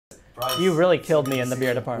You really killed me in the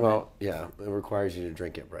beer department. Well, yeah, it requires you to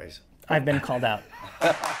drink it, Bryce. I've been called out.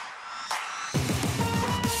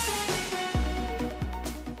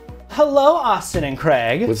 Hello, Austin and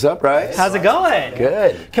Craig. What's up, Bryce? How's it going?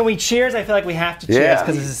 Good. Can we cheers? I feel like we have to cheers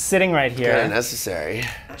because this is sitting right here. Kind of necessary.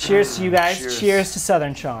 Cheers to you guys. Cheers to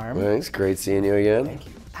Southern Charm. Thanks. Great seeing you again. Thank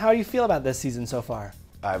you. How do you feel about this season so far?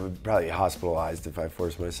 I would probably be hospitalized if I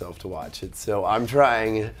forced myself to watch it, so I'm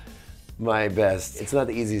trying my best. It's not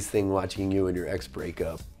the easiest thing watching you and your ex break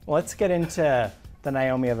up. Well, let's get into the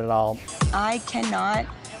Naomie of it all. I cannot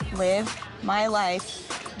live my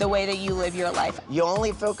life the way that you live your life. You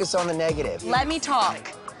only focus on the negative. Let me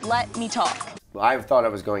talk. Let me talk. I thought I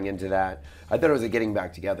was going into that. I thought it was a getting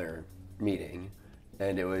back together meeting,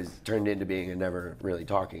 and it was turned into being a never really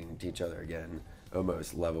talking to each other again,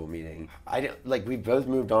 almost level meeting. We both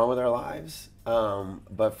moved on with our lives,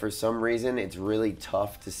 but for some reason it's really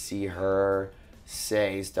tough to see her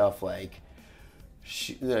say stuff like,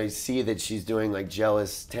 I see that she's doing like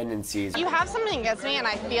jealous tendencies. You have something against me, and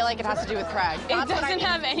I feel like it has to do with Craig. It doesn't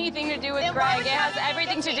have anything to do with Craig. It has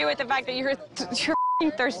everything to do with the fact that you're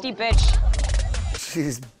a thirsty bitch.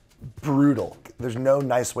 She's brutal. There's no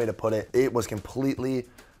nice way to put it. It was completely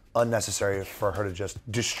unnecessary for her to just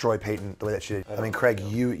destroy Peyton the way that she did. I mean, Craig,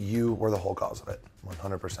 you were the whole cause of it,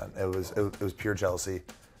 100%. It was pure jealousy,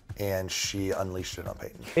 and she unleashed it on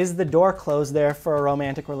Peyton. Is the door closed there for a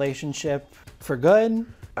romantic relationship for good?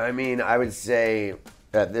 I mean, I would say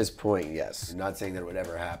at this point, yes. I'm not saying that it would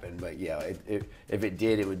ever happen, but yeah, if it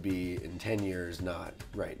did, it would be in 10 years, not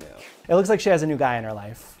right now. It looks like she has a new guy in her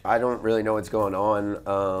life. I don't really know what's going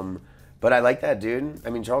on, but I like that dude.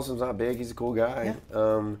 I mean, Charleston's not big, he's a cool guy.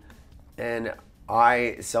 Yeah. And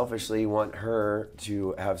I selfishly want her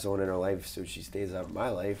to have someone in her life so she stays out of my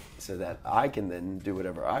life so that I can then do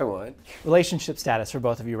whatever I want. Relationship status for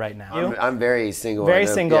both of you right now? I'm very single. Very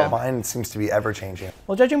single. Yeah. Mine seems to be ever changing.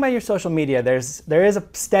 Well, judging by your social media, there is a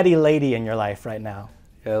steady lady in your life right now.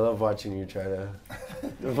 Yeah, I love watching you try to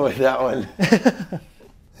avoid that one.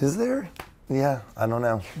 Is there? Yeah, I don't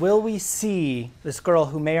know. Will we see this girl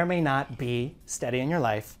who may or may not be steady in your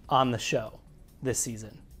life on the show this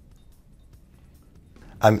season?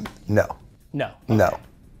 No. No. Okay. No.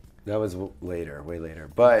 That was later, way later.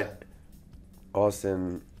 But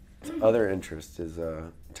Austin's other interest is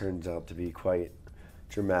turns out to be quite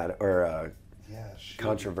dramatic or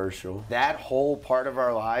controversial. That whole part of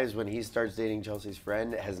our lives when he starts dating Chelsea's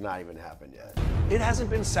friend has not even happened yet. It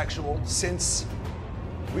hasn't been sexual since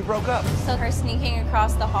we broke up. So her sneaking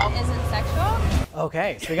across the hall isn't sexual?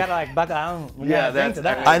 Okay, so we gotta like buckle down.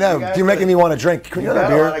 I know. You're making me want to drink. Can we get a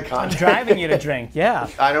beer? I'm driving you to drink. Yeah.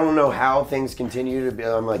 I don't know how things continue to be.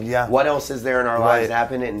 I'm like, what else is there in our lives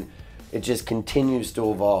happen? And it just continues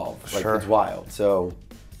to evolve. Like it's wild. So,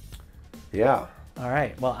 yeah. All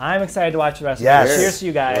right. Well, I'm excited to watch the rest of it. Cheers to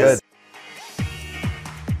you guys. Good.